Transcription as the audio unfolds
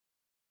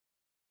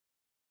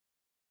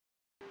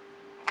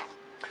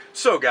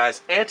So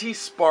guys,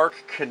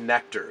 anti-spark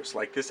connectors,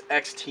 like this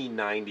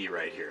XT90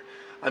 right here.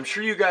 I'm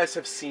sure you guys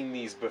have seen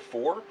these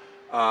before.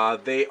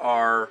 They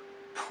are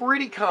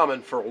pretty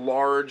common for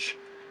large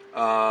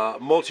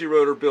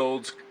multi-rotor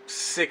builds,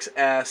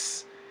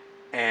 6S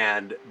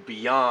and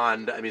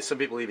beyond. I mean, some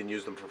people even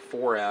use them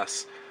for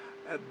 4S.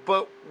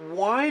 But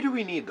why do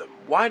we need them?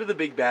 Why do the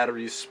big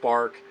batteries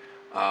spark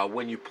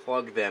when you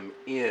plug them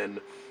in?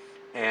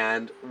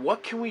 And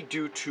what can we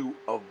do to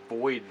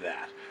avoid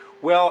that?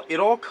 Well, it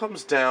all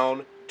comes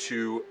down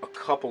to a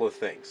couple of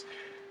things.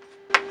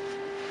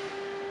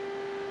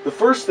 The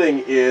first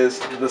thing is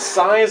the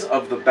size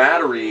of the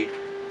battery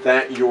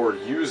that you're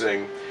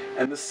using,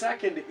 and the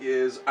second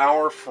is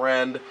our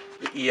friend,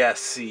 the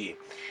ESC.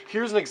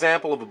 Here's an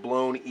example of a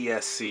blown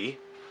ESC.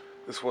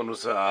 This one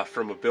was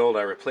from a build.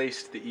 I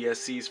replaced the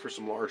ESCs for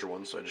some larger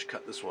ones, so I just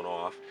cut this one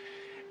off.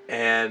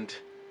 And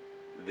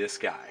this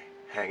guy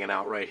hanging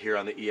out right here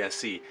on the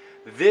ESC.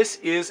 This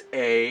is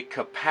a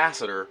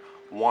capacitor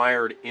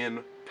wired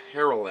in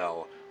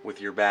parallel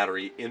with your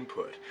battery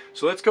input.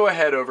 So let's go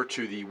ahead over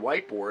to the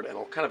whiteboard and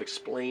I'll kind of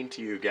explain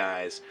to you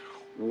guys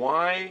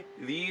why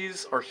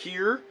these are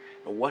here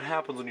and what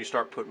happens when you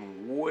start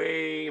putting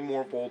way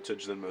more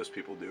voltage than most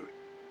people do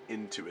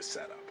into a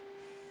setup.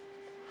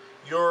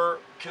 Your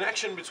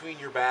connection between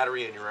your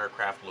battery and your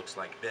aircraft looks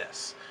like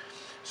this.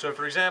 So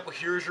for example,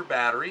 here's your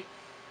battery.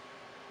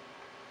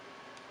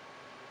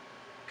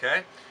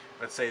 Okay,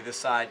 let's say this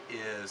side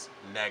is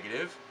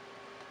negative.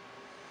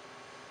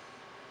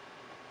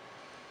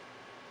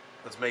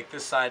 Let's make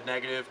this side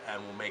negative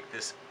and we'll make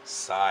this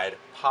side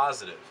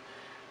positive.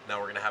 Now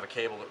we're going to have a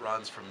cable that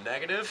runs from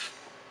negative,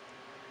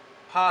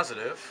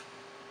 positive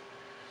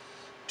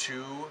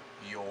to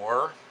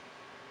your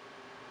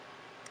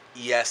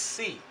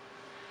ESC.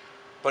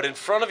 But in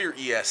front of your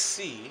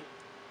ESC,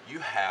 you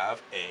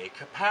have a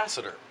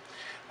capacitor.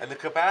 And the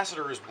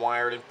capacitor is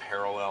wired in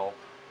parallel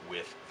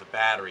with the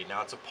battery.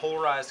 Now it's a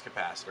polarized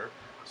capacitor,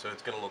 so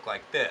it's going to look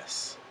like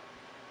this.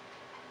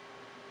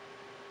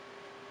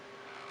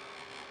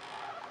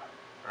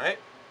 Right?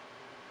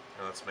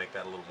 Now let's make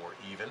that a little more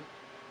even.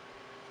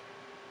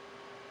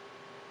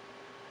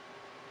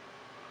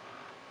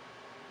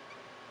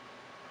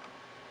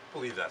 I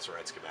believe that's the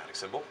right schematic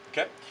symbol.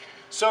 Okay,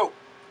 so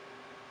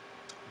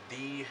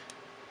the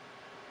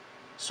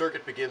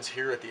circuit begins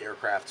here at the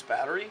aircraft's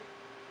battery.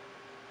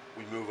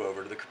 We move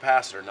over to the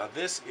capacitor. Now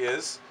this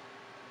is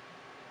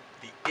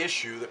the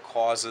issue that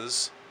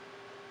causes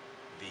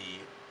the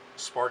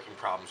sparking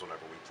problems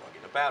whenever we plug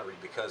in a battery,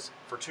 because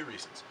for two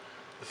reasons.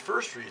 The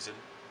first reason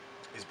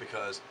is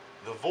because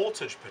the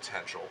voltage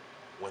potential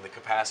when the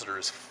capacitor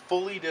is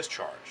fully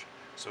discharged,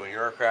 so when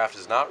your aircraft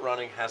is not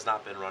running, has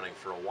not been running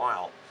for a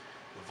while,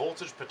 the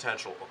voltage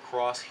potential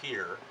across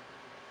here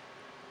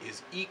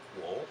is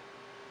equal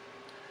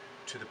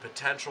to the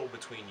potential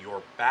between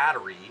your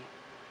battery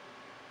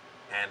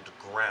and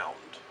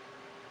ground.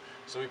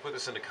 So let me put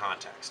this into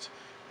context.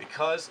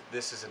 Because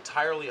this is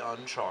entirely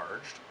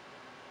uncharged,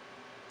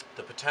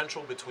 the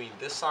potential between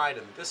this side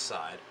and this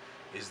side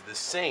is the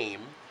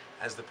same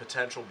as the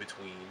potential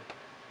between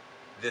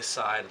this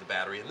side of the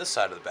battery and this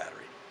side of the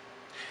battery.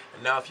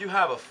 And now if you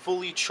have a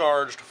fully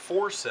charged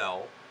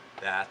 4-cell,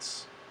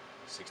 that's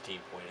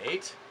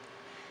 16.8.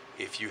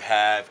 If you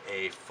have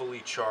a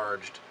fully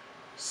charged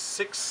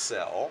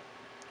 6-cell,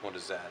 what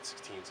is that?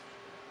 16.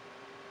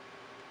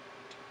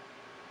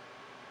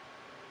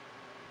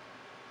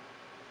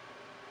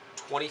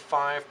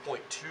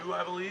 25.2,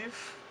 I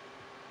believe.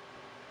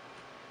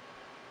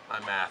 My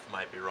math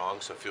might be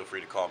wrong, so feel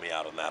free to call me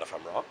out on that if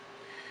I'm wrong.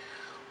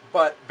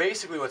 But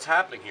basically what's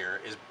happening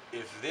here is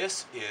if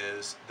this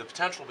is the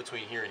potential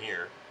between here and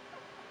here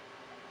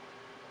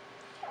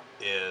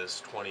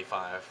is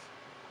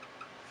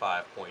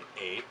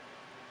 25.8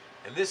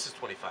 and this is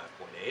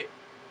 25.8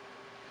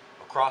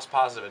 across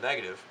positive and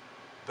negative,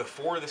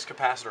 before this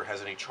capacitor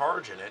has any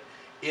charge in it,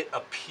 it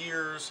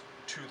appears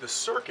to the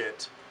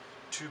circuit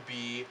to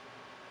be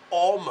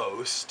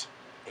almost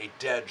a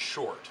dead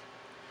short.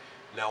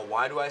 Now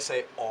why do I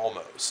say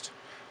almost?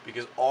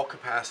 Because all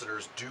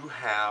capacitors do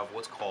have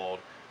what's called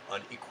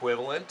an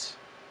equivalent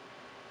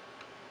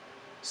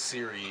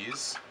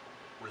series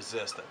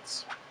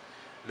resistance.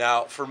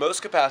 Now for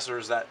most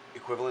capacitors that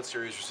equivalent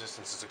series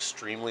resistance is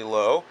extremely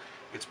low.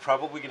 It's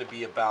probably going to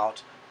be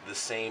about the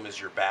same as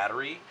your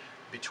battery,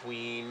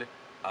 between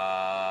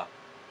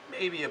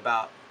maybe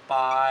about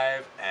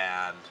 5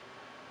 and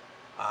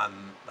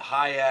on the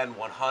high end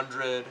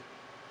 100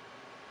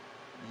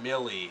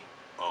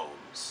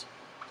 milliohms.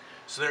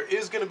 So there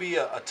is going to be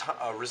a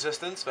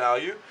resistance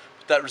value,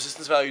 but that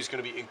resistance value is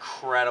going to be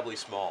incredibly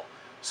small.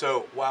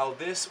 So while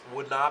this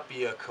would not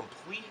be a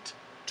complete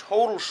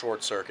total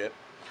short circuit,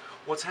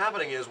 what's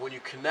happening is when you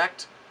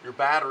connect your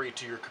battery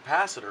to your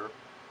capacitor,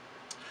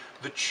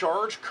 the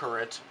charge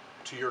current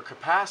to your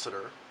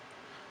capacitor,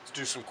 let's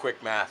do some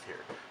quick math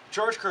here. The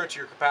charge current to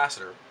your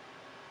capacitor,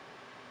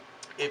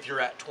 if you're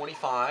at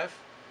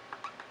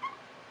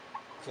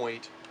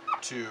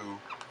 25.2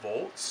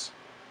 volts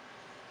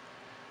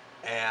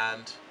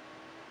and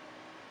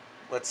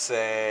let's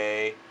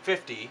say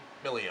 50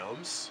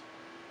 milliohms,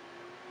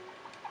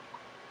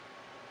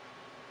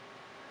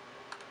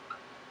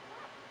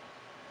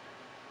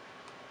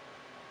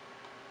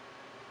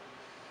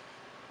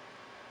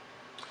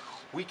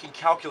 we can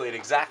calculate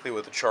exactly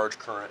what the charge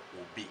current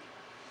will be.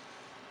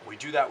 We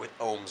do that with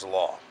Ohm's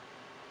law.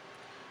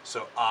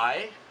 So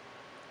I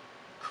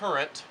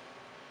current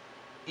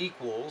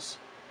equals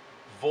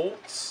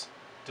volts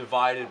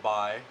divided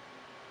by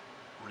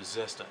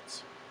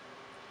resistance.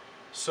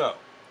 So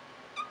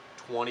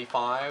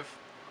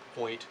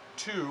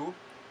 25.2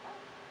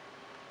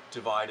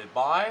 divided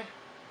by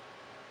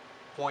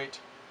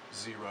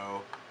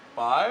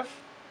 0.05.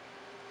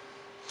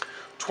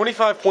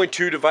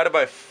 25.2 divided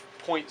by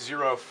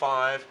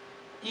 0.05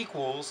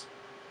 equals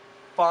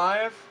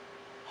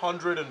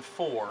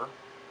 504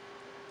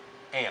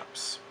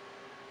 amps.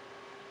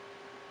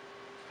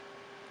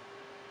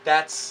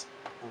 That's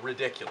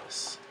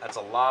ridiculous. That's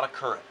a lot of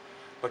current.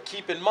 But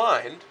keep in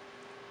mind,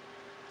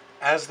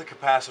 as the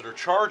capacitor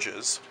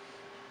charges,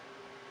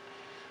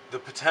 the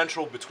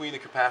potential between the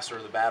capacitor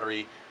and the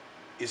battery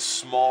is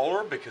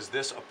smaller because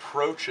this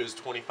approaches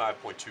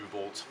 25.2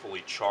 volts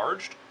fully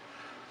charged.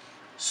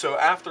 So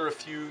after a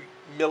few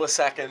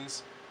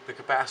milliseconds, the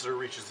capacitor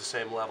reaches the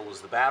same level as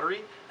the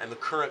battery, and the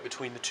current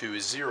between the two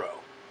is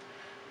zero.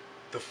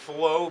 The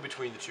flow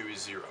between the two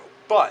is zero.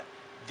 But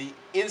the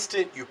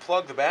instant you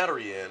plug the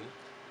battery in,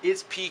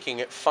 it's peaking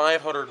at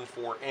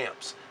 504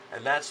 amps.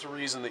 And that's the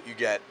reason that you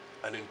get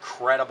an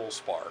incredible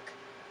spark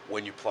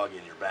when you plug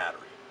in your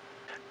battery.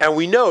 And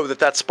we know that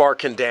that spark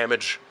can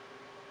damage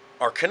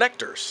our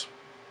connectors.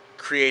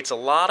 Creates a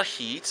lot of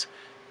heat,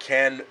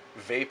 can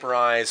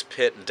vaporize,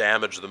 pit, and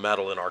damage the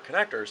metal in our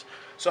connectors.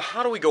 So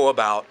how do we go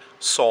about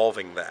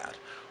solving that?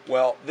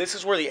 Well, this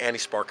is where the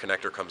anti-spark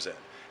connector comes in.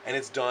 And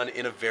it's done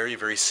in a very,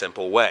 very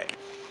simple way.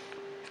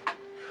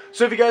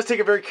 So if you guys take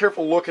a very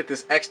careful look at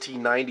this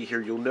XT90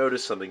 here, you'll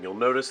notice something. You'll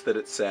notice that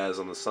it says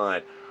on the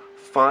side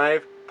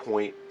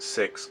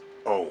 5.6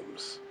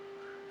 ohms.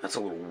 That's a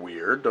little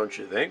weird, don't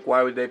you think?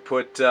 Why would they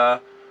put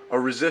a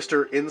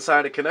resistor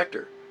inside a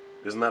connector?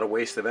 Isn't that a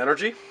waste of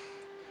energy?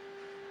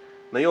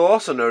 Now you'll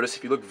also notice,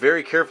 if you look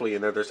very carefully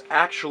in there, there's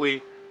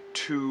actually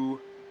two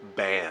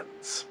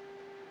bands.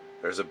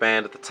 There's a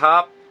band at the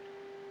top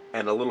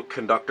and a little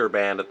conductor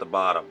band at the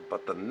bottom.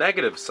 But the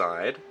negative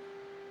side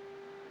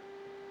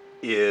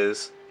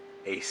is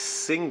a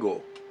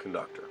single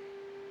conductor.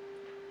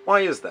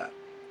 Why is that?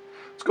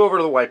 Let's go over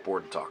to the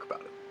whiteboard and talk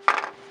about it.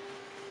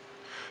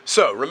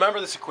 So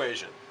remember this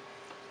equation.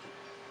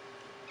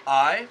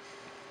 I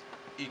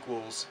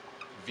equals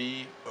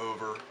V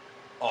over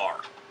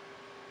R.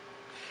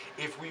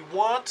 If we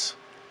want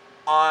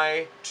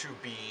I to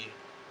be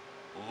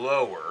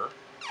lower,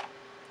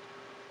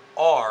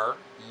 R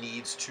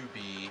needs to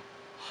be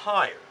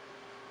higher.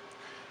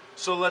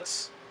 So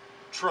let's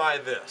try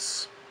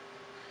this.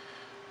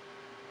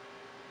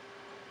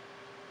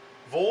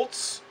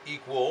 Volts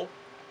equal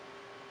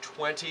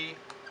 25.2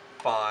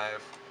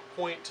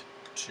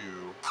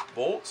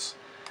 volts.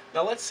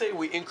 Now let's say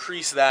we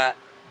increase that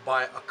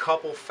by a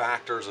couple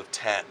factors of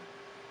 10.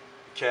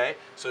 Okay,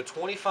 so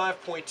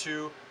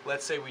 25.2,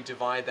 let's say we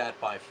divide that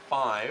by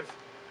 5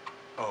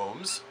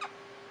 ohms.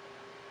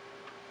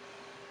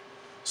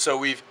 So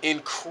we've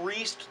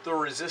increased the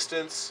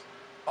resistance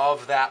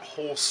of that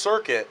whole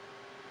circuit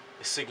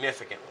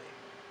significantly.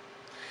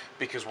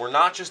 Because we're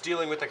not just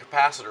dealing with the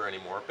capacitor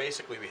anymore.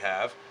 Basically we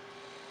have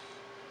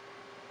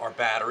our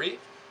battery,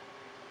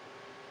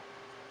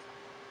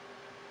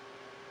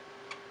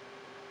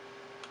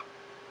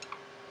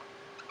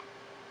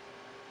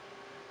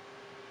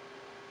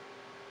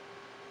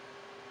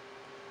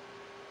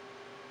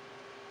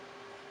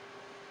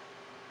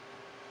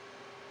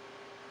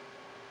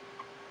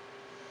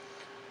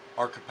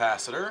 our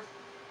capacitor,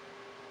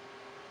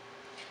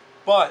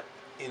 but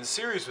in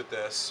series with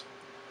this,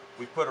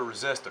 we put a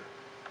resistor.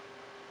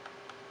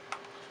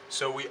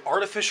 So we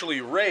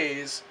artificially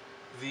raise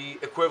the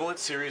equivalent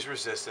series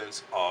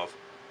resistance of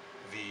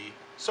the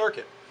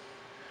circuit.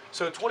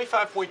 So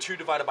 25.2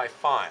 divided by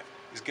 5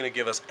 is going to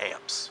give us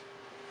amps.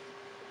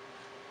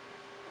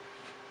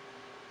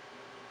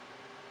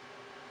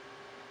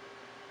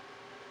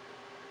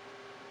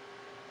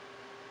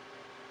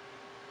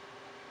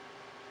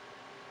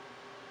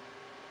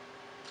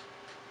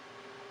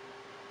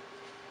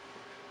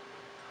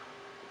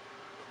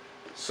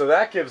 So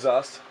that gives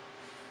us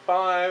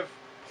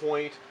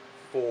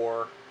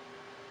 5.4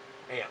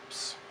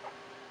 amps.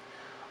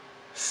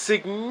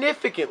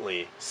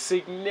 Significantly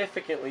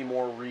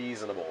more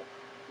reasonable.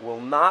 Will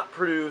not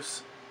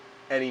produce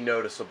any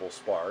noticeable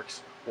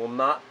sparks. Will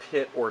not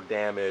pit or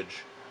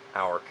damage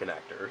our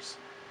connectors.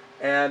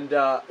 And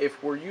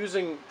if we're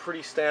using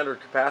pretty standard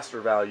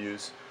capacitor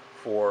values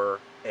for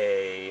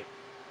a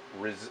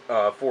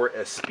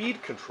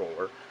speed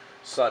controller,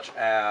 such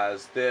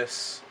as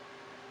this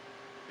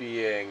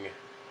being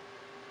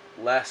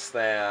less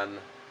than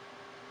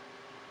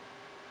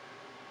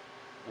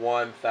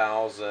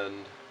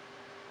 1,000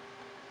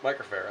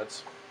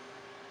 microfarads,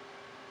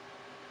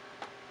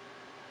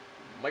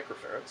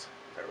 microfarads.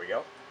 There we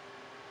go.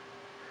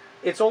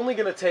 It's only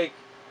going to take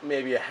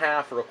maybe a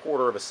half or a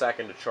quarter of a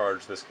second to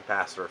charge this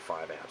capacitor at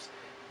 5 amps.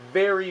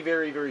 Very,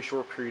 very, very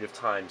short period of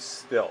time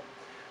still.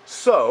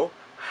 So,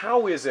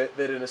 how is it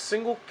that in a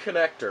single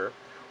connector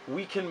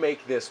we can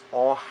make this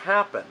all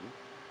happen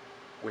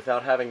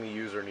without having the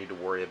user need to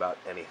worry about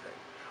anything?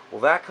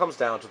 Well, that comes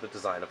down to the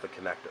design of the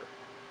connector.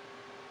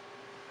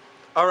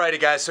 Alrighty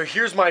guys, so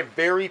here's my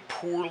very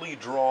poorly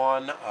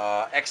drawn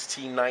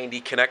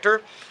XT90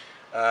 connector.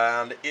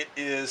 And it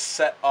is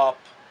set up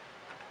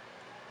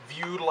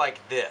viewed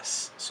like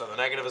this. So the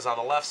negative is on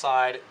the left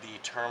side, the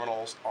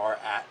terminals are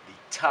at the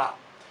top.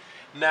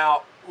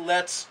 Now,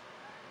 let's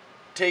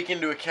take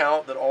into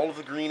account that all of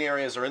the green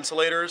areas are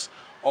insulators,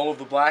 all of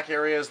the black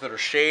areas that are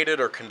shaded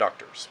are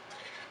conductors.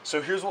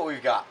 So here's what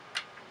we've got.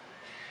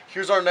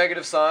 Here's our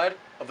negative side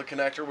of the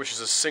connector, which is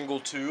a single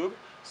tube.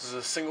 This is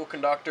a single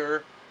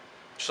conductor,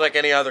 just like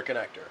any other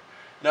connector.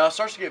 Now it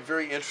starts to get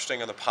very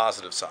interesting on the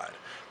positive side.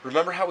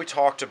 Remember how we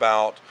talked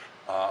about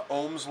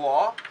Ohm's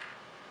law?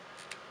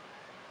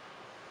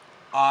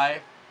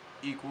 I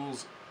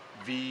equals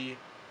V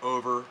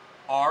over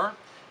R.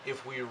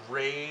 If we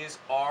raise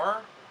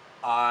R,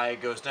 I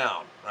goes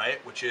down,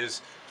 right? Which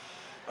is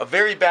a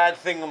very bad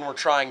thing when we're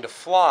trying to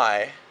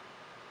fly,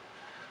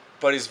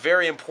 but is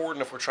very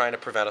important if we're trying to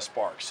prevent a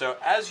spark. So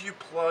as you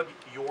plug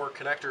your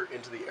connector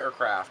into the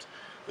aircraft,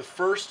 the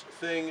first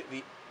thing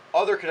the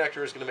other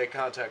connector is going to make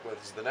contact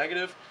with is the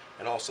negative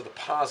and also the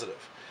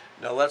positive.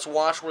 Now let's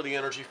watch where the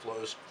energy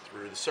flows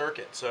through the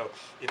circuit. So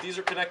if these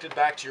are connected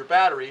back to your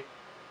battery,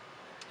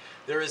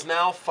 there is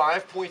now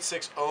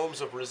 5.6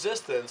 ohms of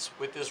resistance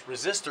with this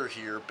resistor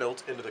here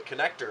built into the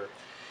connector,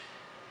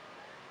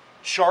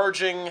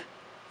 charging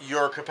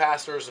your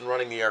capacitors and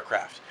running the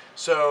aircraft.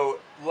 So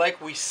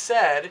like we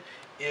said,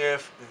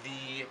 if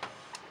the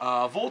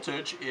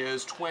voltage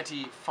is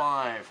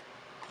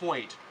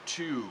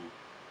 25.2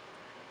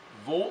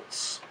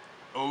 volts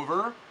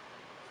over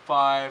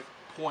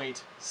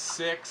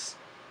 5.6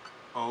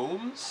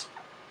 ohms.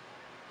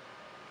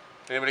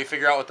 Anybody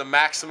figure out what the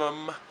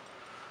maximum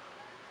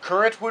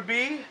current would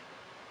be?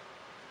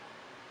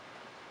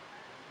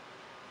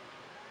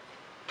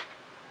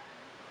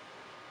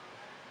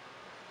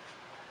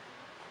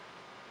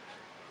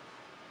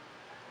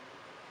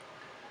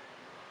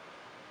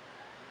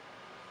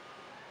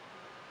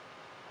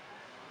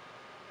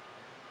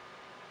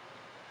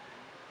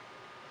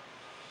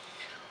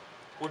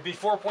 Would be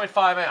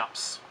 4.5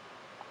 amps.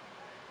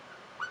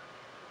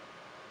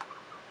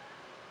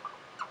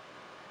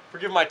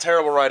 Forgive my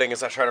terrible writing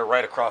as I try to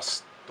write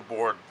across the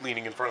board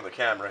leaning in front of the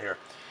camera here.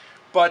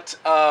 But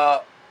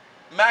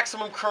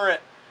maximum current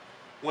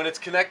when it's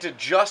connected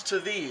just to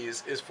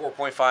these is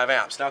 4.5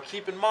 amps. Now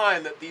keep in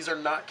mind that these are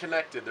not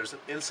connected. There's an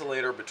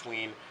insulator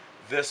between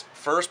this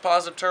first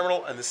positive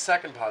terminal and the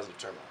second positive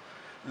terminal.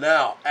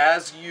 Now,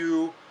 as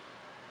you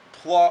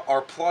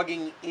are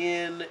plugging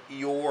in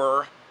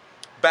your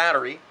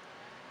battery,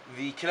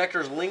 the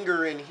connectors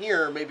linger in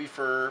here maybe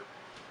for a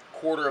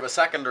quarter of a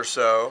second or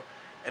so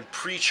and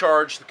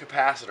pre-charge the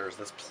capacitors.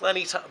 That's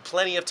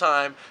plenty of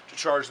time to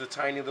charge the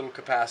tiny little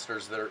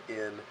capacitors that are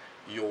in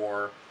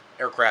your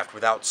aircraft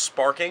without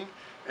sparking.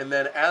 And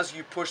then as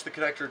you push the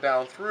connector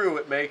down through,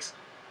 it makes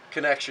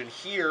connection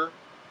here,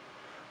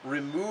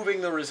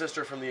 removing the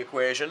resistor from the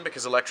equation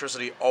because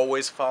electricity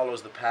always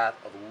follows the path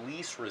of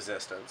least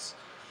resistance,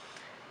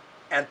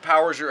 and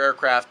powers your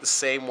aircraft the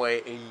same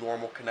way a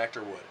normal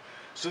connector would.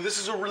 So this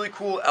is a really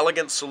cool,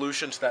 elegant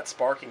solution to that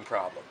sparking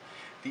problem.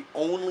 The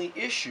only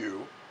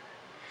issue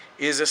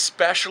is,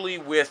 especially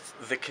with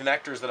the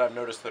connectors that I've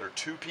noticed that are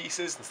two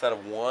pieces instead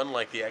of one,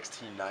 like the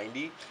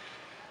XT90,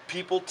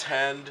 people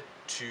tend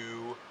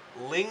to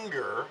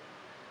linger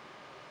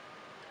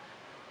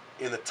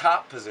in the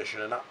top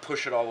position and not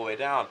push it all the way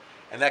down.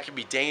 And that can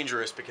be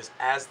dangerous because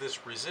as this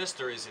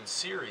resistor is in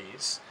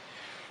series,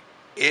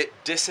 it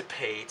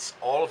dissipates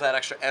all of that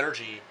extra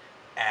energy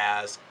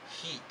as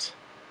heat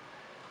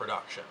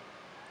production.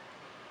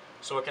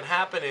 So what can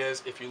happen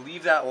is, if you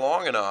leave that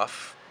long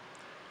enough,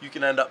 you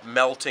can end up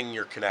melting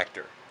your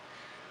connector.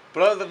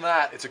 But other than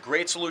that, it's a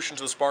great solution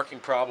to the sparking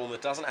problem.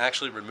 It doesn't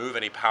actually remove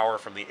any power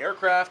from the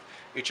aircraft.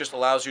 It just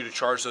allows you to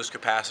charge those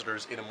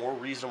capacitors in a more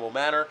reasonable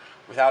manner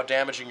without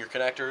damaging your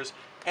connectors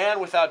and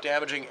without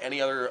damaging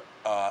any other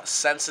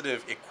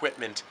sensitive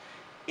equipment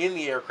in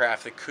the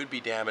aircraft that could be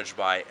damaged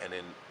by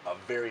a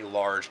very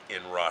large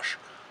inrush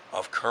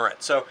of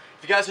current. So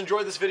if you guys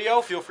enjoyed this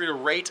video, feel free to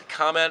rate,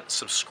 comment,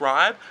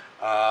 subscribe.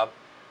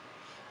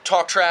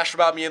 Talk trash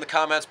about me in the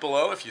comments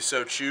below if you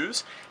so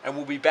choose. And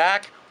we'll be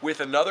back with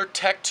another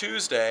Tech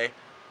Tuesday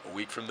a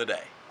week from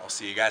today. I'll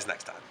see you guys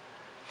next time.